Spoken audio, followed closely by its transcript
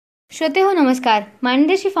श्रोतेहो नमस्कार.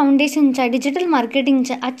 माणदेशी फाउंडेशनच्या डिजिटल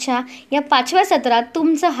मार्केटिंगच्या आजच्या या 5व्या सत्रात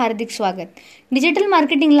तुमचं हार्दिक स्वागत. डिजिटल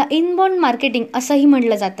मार्केटिंगला इनबाउंड मार्केटिंग असंही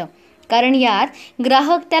म्हटलं जातं, कारण यात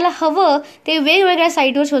ग्राहक त्याला हवं ते वेगवेगळ्या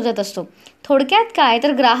साईटवर शोधत असतो. थोडक्यात काय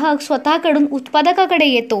तर ग्राहक स्वतःकडून उत्पादकाकडे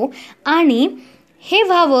येतो आणि हे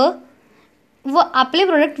व्हावं व आपले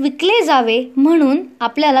प्रोडक्ट विकले जावे म्हणून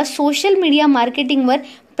आपल्याला सोशल मीडिया मार्केटिंगवर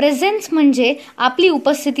प्रेझेन्स म्हणजे आपली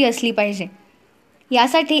उपस्थिती असली पाहिजे.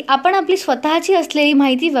 यासाठी आपण आपली स्वतःची असलेली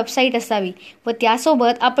माहिती वेबसाईट असावी व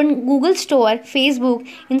त्यासोबत आपण गुगल स्टोअर, फेसबुक,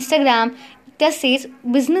 इंस्टाग्राम तसेच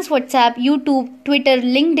business WhatsApp, YouTube, Twitter,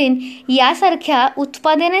 LinkedIn यासारख्या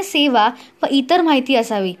उत्पादने, सेवा व इतर माहिती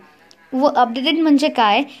असावी. व अपडेटेड म्हणजे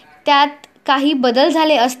काय, त्यात काही बदल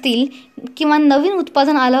झाले असतील किंवा नवीन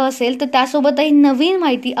उत्पादन आलं असेल तर त्यासोबतही नवीन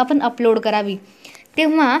माहिती आपण अपलोड करावी.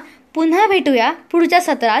 तेव्हा पुन्हा भेटूया पुढच्या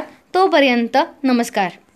सत्रात. तोपर्यंत नमस्कार.